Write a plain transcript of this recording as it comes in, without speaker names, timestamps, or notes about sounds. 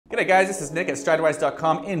G'day guys, this is Nick at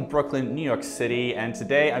Stridewise.com in Brooklyn, New York City, and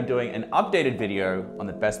today I'm doing an updated video on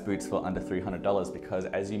the best boots for under $300 because,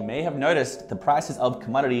 as you may have noticed, the prices of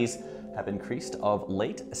commodities have increased of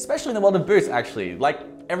late, especially in the world of boots actually. Like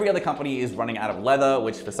every other company is running out of leather,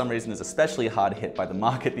 which for some reason is especially hard hit by the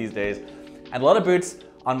market these days. And a lot of boots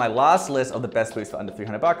on my last list of the best boots for under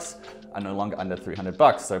 $300 are no longer under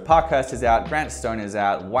 $300. So Parkhurst is out, Grant Stone is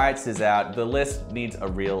out, White's is out. The list needs a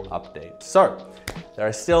real update. So there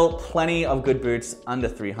are still plenty of good boots under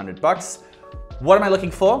 $300. What am I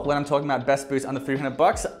looking for when I'm talking about best boots under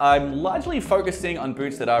 $300? I'm largely focusing on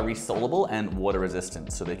boots that are resolable and water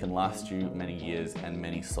resistant, so they can last you many years and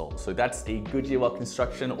many soles. So that's a Goodyear well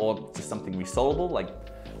construction or just something resolable, like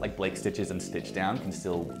Blake Stitches and Stitch Down can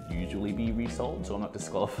still usually be resoled, so I'm not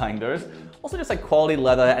disqualifying those. Also just like quality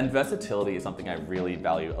leather and versatility is something I really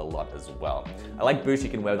value a lot as well. I like boots you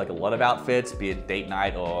can wear with like a lot of outfits, be it date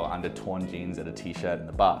night or under torn jeans and a t-shirt in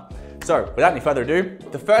the bar. So without any further ado,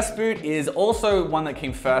 the first boot is also one that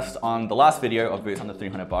came first on the last video of boots under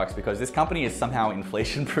 $300 because this company is somehow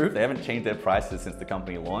inflation proof. They haven't changed their prices since the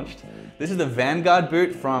company launched. This is the Vanguard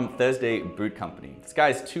boot from Thursday Boot Company. This guy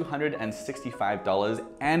is $265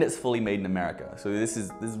 and it's fully made in America. So this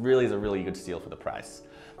really is a really good steal for the price.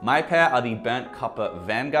 My pair are the burnt copper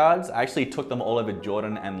Vanguards. I actually took them all over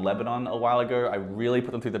Jordan and Lebanon a while ago. I really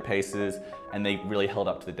put them through the paces and they really held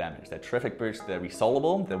up to the damage. They're terrific boots, they're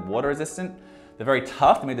resolable, they're water resistant, they're very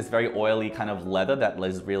tough. They made this very oily kind of leather that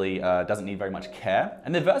really doesn't need very much care.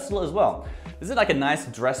 And they're versatile as well. This is like a nice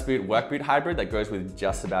dress boot, work boot hybrid that goes with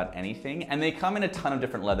just about anything. And they come in a ton of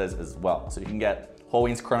different leathers as well. So you can get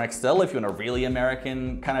Horween's Chrome XL if you want a really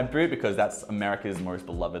American kind of boot because that's America's most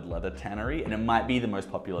beloved leather tannery and it might be the most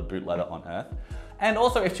popular boot leather on earth. And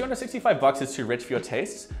also if $265 is too rich for your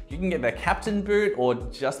tastes, you can get their Captain boot or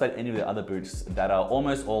just about any of the other boots that are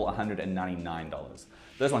almost all $199.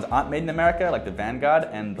 Those ones aren't made in America, like the Vanguard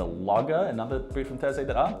and the Logger, another boot from Thursday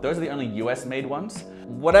that are. Those are the only US made ones.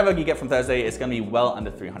 Whatever you get from Thursday, it's gonna be well under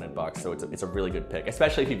 $300, so it's a really good pick,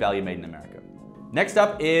 especially if you value made in America. Next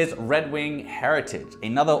up is Red Wing Heritage,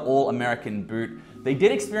 another all-American boot. They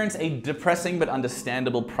did experience a depressing but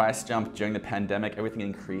understandable price jump during the pandemic. Everything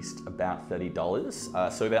increased about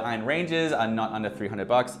 $30. So their Iron Rangers are not under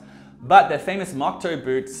 $300, but their famous Moc Toe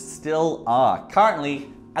boots still are.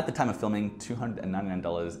 Currently, at the time of filming,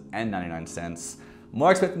 $299.99.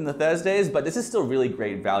 More expensive than the Thursdays, but this is still really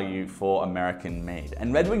great value for American made.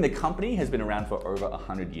 And Red Wing, the company, has been around for over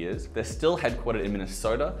 100 years. They're still headquartered in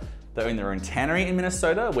Minnesota. They own their own tannery in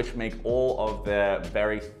Minnesota, which make all of their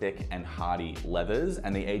very thick and hardy leathers,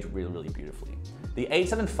 and they age really, really beautifully. The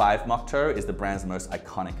 875 Moc Toe is the brand's most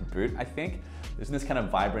iconic boot, I think. It's in this kind of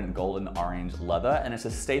vibrant golden orange leather, and it's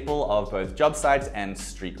a staple of both job sites and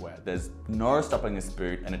streetwear. There's no stopping this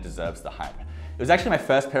boot, and it deserves the hype. It was actually my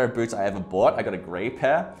first pair of boots I ever bought. I got a gray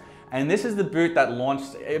pair. And this is the boot that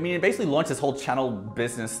launched, it basically launched this whole channel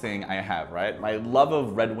business thing I have, right? My love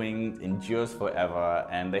of Red Wing endures forever,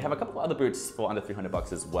 and they have a couple of other boots for under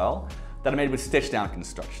 $300 as well that are made with stitch down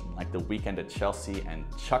construction, like the Weekend at Chelsea and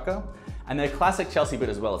Chucker. And their classic Chelsea boot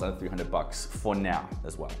as well is under $300 for now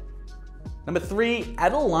as well. Number 3,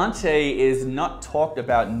 Adelante is not talked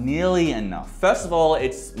about nearly enough. First of all,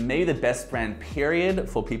 it's maybe the best brand period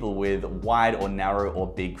for people with wide or narrow or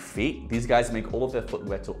big feet. These guys make all of their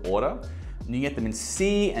footwear to order. And you get them in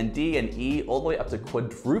C and D and E all the way up to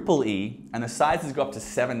quadruple E, and the sizes go up to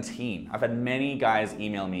 17. I've had many guys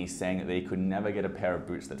email me saying that they could never get a pair of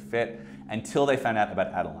boots that fit until they found out about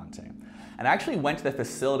Adelante. And I actually went to their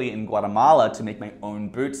facility in Guatemala to make my own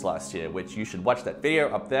boots last year, which you should watch that video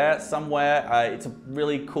up there somewhere. It's a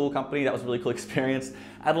really cool company. That was a really cool experience.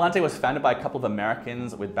 Adelante was founded by a couple of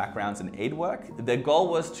Americans with backgrounds in aid work. Their goal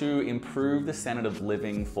was to improve the standard of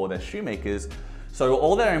living for their shoemakers. So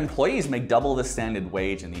all their employees make double the standard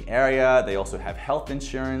wage in the area. They also have health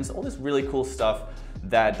insurance, all this really cool stuff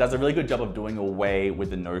that does a really good job of doing away with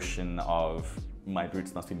the notion of my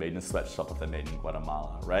boots must be made in a sweatshop if they're made in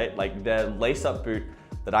Guatemala, right? Like their lace-up boot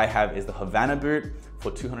that I have is the Havana boot for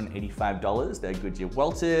 $285. They're Goodyear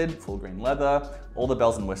welted, full grain leather, all the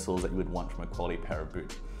bells and whistles that you would want from a quality pair of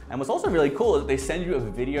boots. And what's also really cool is that they send you a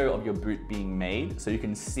video of your boot being made so you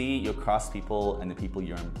can see your craftspeople and the people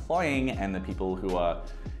you're employing and the people who are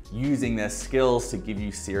using their skills to give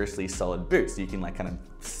you seriously solid boots. So you can like kind of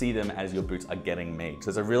see them as your boots are getting made.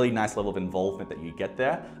 So there's a really nice level of involvement that you get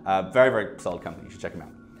there. Very, very solid company. You should check them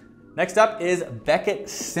out. Next up is Beckett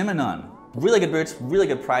Simonon. Really good boots, really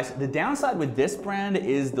good price. The downside with this brand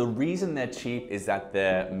is the reason they're cheap is that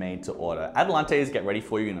they're made to order. Adelante's get ready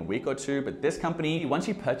for you in a week or two, but this company, once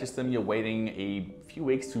you purchase them, you're waiting a few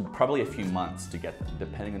weeks to probably a few months to get them,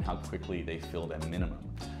 depending on how quickly they fill their minimum.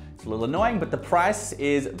 It's a little annoying, but the price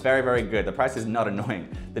is very, very good. The price is not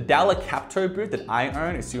annoying. The Dowler cap toe boot that I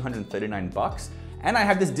own is 239 bucks. And I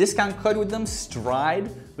have this discount code with them,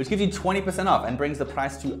 Stride, which gives you 20% off and brings the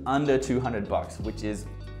price to under 200 bucks, which is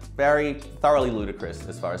very thoroughly ludicrous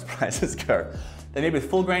as far as prices go. They're made with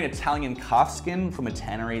full grain Italian calf skin from a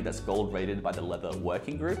tannery that's gold rated by the Leather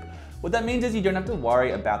Working Group. What that means is you don't have to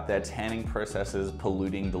worry about their tanning processes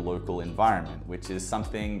polluting the local environment, which is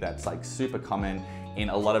something that's like super common in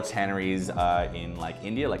a lot of tanneries in like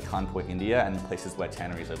India, like Kanpur, India, and places where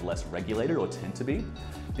tanneries are less regulated or tend to be.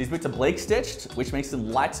 These boots are Blake stitched, which makes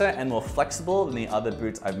them lighter and more flexible than the other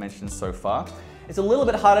boots I've mentioned so far. It's a little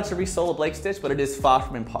bit harder to resole a Blake stitch, but it is far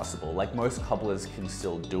from impossible. Like most cobblers can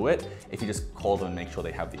still do it if you just call them and make sure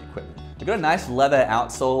they have the equipment. They've got a nice leather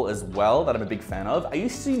outsole as well that I'm a big fan of. I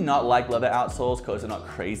used to not like leather outsoles because they're not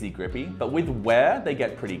crazy grippy, but with wear, they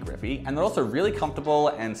get pretty grippy, and they're also really comfortable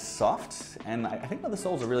and soft, and I think leather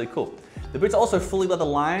soles are really cool. The boots are also fully leather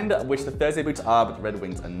lined, which the Thursday boots are, but the Red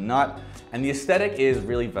Wings are not. And the aesthetic is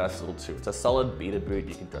really versatile too. It's a solid beater boot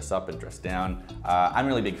you can dress up and dress down. I'm a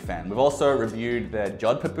really big fan. We've also reviewed their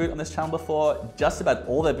Jodhpur boot on this channel before. Just about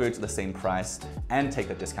all their boots are the same price, and take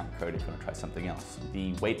that discount code if you want to try something else.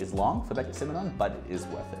 The wait is long for Beckett Simonon, but it is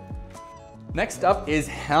worth it. Next up is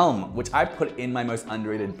Helm, which I put in my most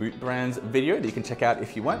underrated boot brands video that you can check out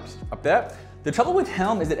if you want, up there. The trouble with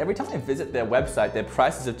Helm is that every time I visit their website, their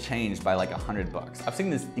prices have changed by like 100 bucks. I've seen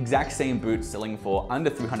this exact same boot selling for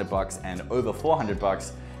under 300 bucks and over 400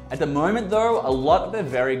 bucks. At the moment though, a lot of their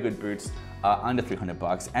very good boots are under 300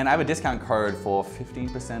 bucks, and I have a discount code for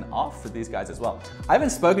 15% off for these guys as well. I haven't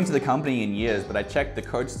spoken to the company in years, but I checked the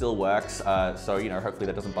code still works, so you know, hopefully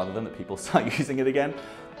that doesn't bother them that people start using it again.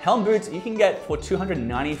 Helm boots you can get for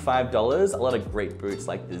 $295. A lot of great boots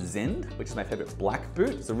like the Zind, which is my favorite black boot.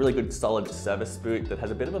 It's a really good solid service boot that has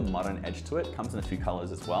a bit of a modern edge to it. Comes in a few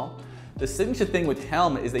colors as well. The signature thing with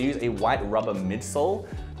Helm is they use a white rubber midsole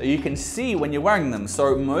that you can see when you're wearing them.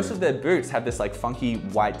 So most of their boots have this like funky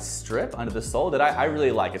white strip under the sole that I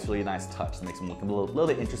really like. It's really a nice touch. It makes them look a little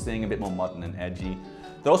bit interesting, a bit more modern and edgy.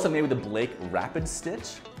 They're also made with a Blake Rapid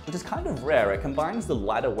Stitch, which is kind of rare. It combines the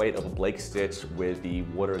lighter weight of a Blake stitch with the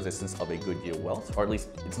water resistance of a Goodyear welt, or at least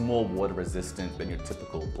it's more water resistant than your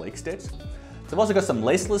typical Blake stitch. They've also got some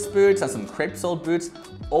laceless boots and some crepe-soled boots,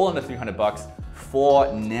 all under 300 bucks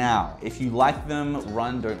for now. If you like them,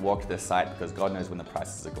 run, don't walk to their site because God knows when the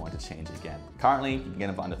prices are going to change again. Currently, you can get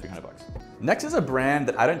them for under 300 bucks. Next is a brand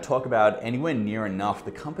that I don't talk about anywhere near enough.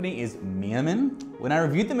 The company is Meermin. When I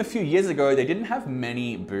reviewed them a few years ago, they didn't have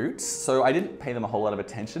many boots, so I didn't pay them a whole lot of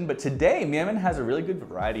attention. But today, Meermin has a really good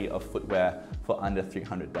variety of footwear for under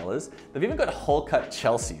 $300. They've even got hole-cut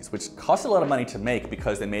Chelseas, which cost a lot of money to make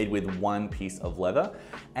because they're made with one piece of leather.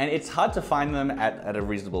 And it's hard to find them at a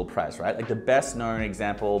reasonable price, right? Like the best known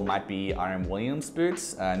example might be RM Williams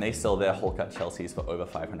boots, and they sell their hole-cut Chelseas for over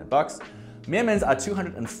 500 bucks. Meermin's are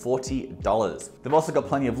 $240. They've also got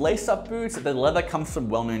plenty of lace-up boots. The leather comes from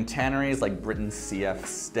well-known tanneries like Britain's CF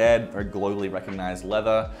Stead, or globally recognized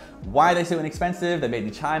leather. Why are they so inexpensive? They're made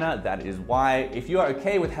in China, that is why. If you are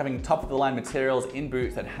okay with having top-of-the-line materials in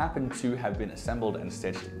boots that happen to have been assembled and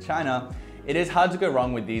stitched in China, it is hard to go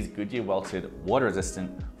wrong with these Goodyear welted,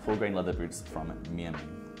 water-resistant, full-grain leather boots from Meermin.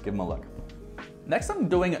 Give them a look. Next I'm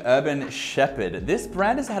doing Urban Shepherd. This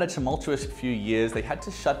brand has had a tumultuous few years. They had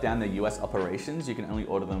to shut down their US operations. You can only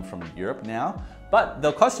order them from Europe now, but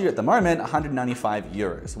they'll cost you at the moment 195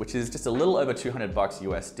 euros, which is just a little over 200 bucks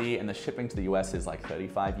USD, and the shipping to the US is like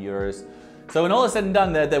 35 euros. So when all is said and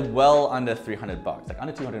done, they're well under 300 bucks, like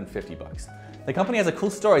under 250 bucks. The company has a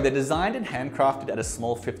cool story. They're designed and handcrafted at a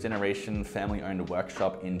small 5th generation family-owned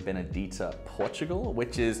workshop in Benedita, Portugal,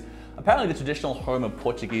 which is apparently the traditional home of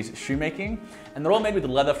Portuguese shoemaking. And they're all made with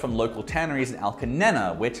leather from local tanneries in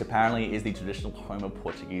Alcanena, which apparently is the traditional home of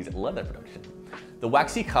Portuguese leather production. The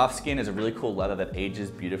waxy calf skin is a really cool leather that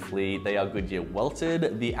ages beautifully. They are Goodyear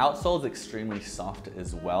welted. The outsole is extremely soft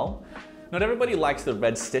as well. Not everybody likes the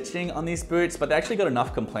red stitching on these boots, but they actually got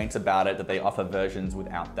enough complaints about it that they offer versions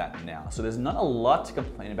without that now. So there's not a lot to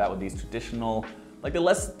complain about with these traditional, like they're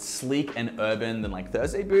less sleek and urban than like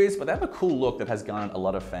Thursday boots, but they have a cool look that has garnered a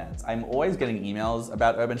lot of fans. I'm always getting emails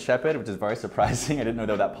about Urban Shepherd, which is very surprising. I didn't know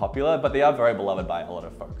they were that popular, but they are very beloved by a lot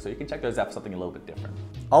of folks. So you can check those out for something a little bit different.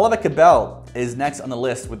 Oliver Cabell is next on the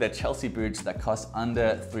list with their Chelsea boots that cost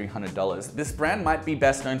under $300. This brand might be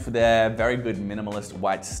best known for their very good minimalist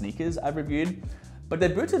white sneakers I've reviewed, but their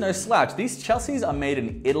boots are no slouch. These Chelseas are made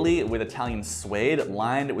in Italy with Italian suede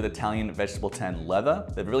lined with Italian vegetable tan leather.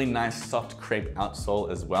 They have really nice soft crepe outsole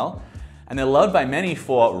as well. And they're loved by many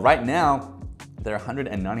for, right now, they're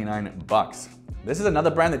 199 bucks. This is another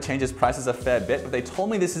brand that changes prices a fair bit, but they told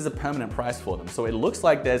me this is a permanent price for them. So it looks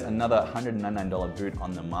like there's another $199 boot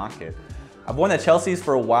on the market. I've worn their Chelseas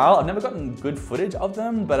for a while. I've never gotten good footage of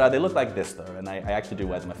them, but they look like this though. And I actually do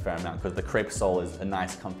wear them a fair amount because the crepe sole is a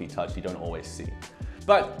nice comfy touch you don't always see.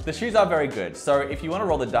 But the shoes are very good. So if you want to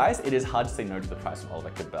roll the dice, it is hard to say no to the price of all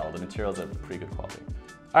like Cabell. The materials are pretty good quality.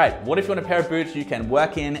 All right, what if you want a pair of boots you can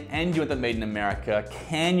work in and you want them made in America?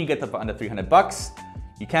 Can you get them for under 300 bucks?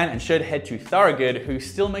 You can and should head to Thorogood, who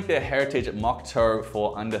still make their heritage Moc Toe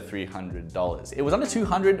for under $300. It was under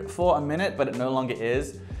 200 for a minute, but it no longer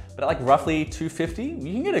is. But at like roughly 250,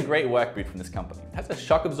 you can get a great work boot from this company. It has a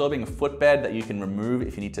shock absorbing footbed that you can remove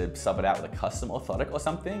if you need to sub it out with a custom orthotic or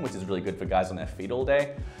something, which is really good for guys on their feet all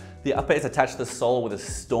day. The upper is attached to the sole with a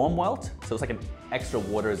storm welt, so it's like an extra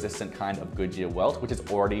water resistant kind of Goodyear welt, which is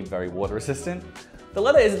already very water resistant. The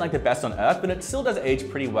leather isn't like the best on earth, but it still does age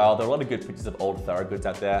pretty well. There are a lot of good pictures of old Thorogoods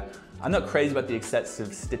out there. I'm not crazy about the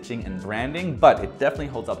excessive stitching and branding, but it definitely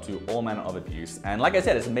holds up to all manner of abuse. And like I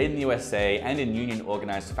said, it's made in the USA and in union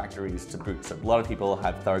organized factories to boot, so a lot of people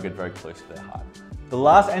have Thorogood very close to their heart. The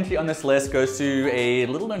last entry on this list goes to a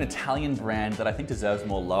little known Italian brand that I think deserves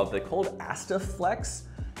more love. They're called Astorflex.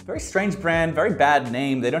 Very strange brand, very bad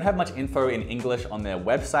name. They don't have much info in English on their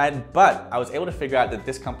website, but I was able to figure out that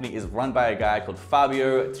this company is run by a guy called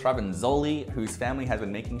Fabio Travanzoli, whose family has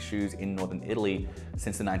been making shoes in northern Italy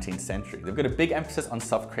since the 19th century. They've got a big emphasis on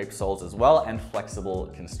soft crepe soles as well and flexible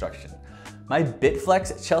construction. My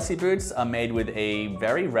Bitflex Chelsea boots are made with a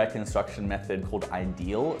very rare construction method called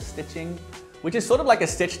ideal stitching, which is sort of like a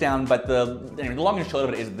stitch down, but the long and short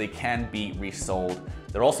of it is that they can be resoled.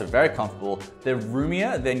 They're also very comfortable. They're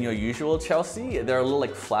roomier than your usual Chelsea. They're a little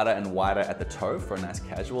like flatter and wider at the toe for a nice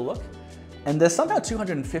casual look. And they're somehow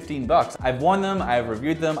 215 bucks. I've worn them, I've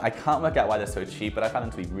reviewed them. I can't work out why they're so cheap, but I found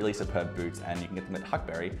them to be really superb boots, and you can get them at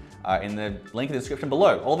Huckberry in the link in the description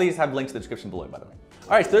below. All these have links in the description below, by the way.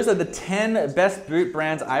 All right, so those are the 10 best boot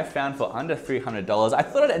brands I've found for under $300. I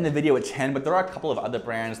thought I'd end the video at 10, but there are a couple of other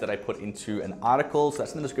brands that I put into an article, so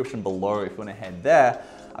that's in the description below if you want to head there.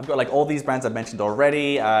 I've got like all these brands I've mentioned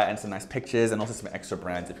already, and some nice pictures, and also some extra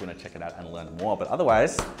brands if you want to check it out and learn more. But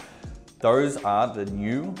otherwise, those are the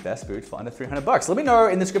new best boots for under 300 bucks. Let me know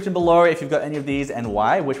in the description below if you've got any of these and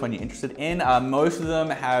why, which one you're interested in. Most of them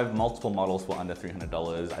have multiple models for under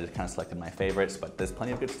 $300. I just kind of selected my favorites, but there's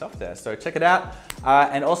plenty of good stuff there. So check it out.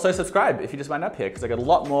 And also subscribe if you just wind up here, because I got a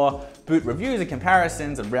lot more boot reviews and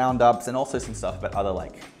comparisons and roundups, and also some stuff about other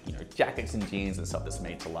like, jackets and jeans and stuff that's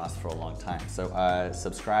made to last for a long time. So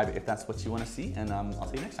subscribe if that's what you want to see, and I'll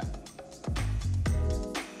see you next time.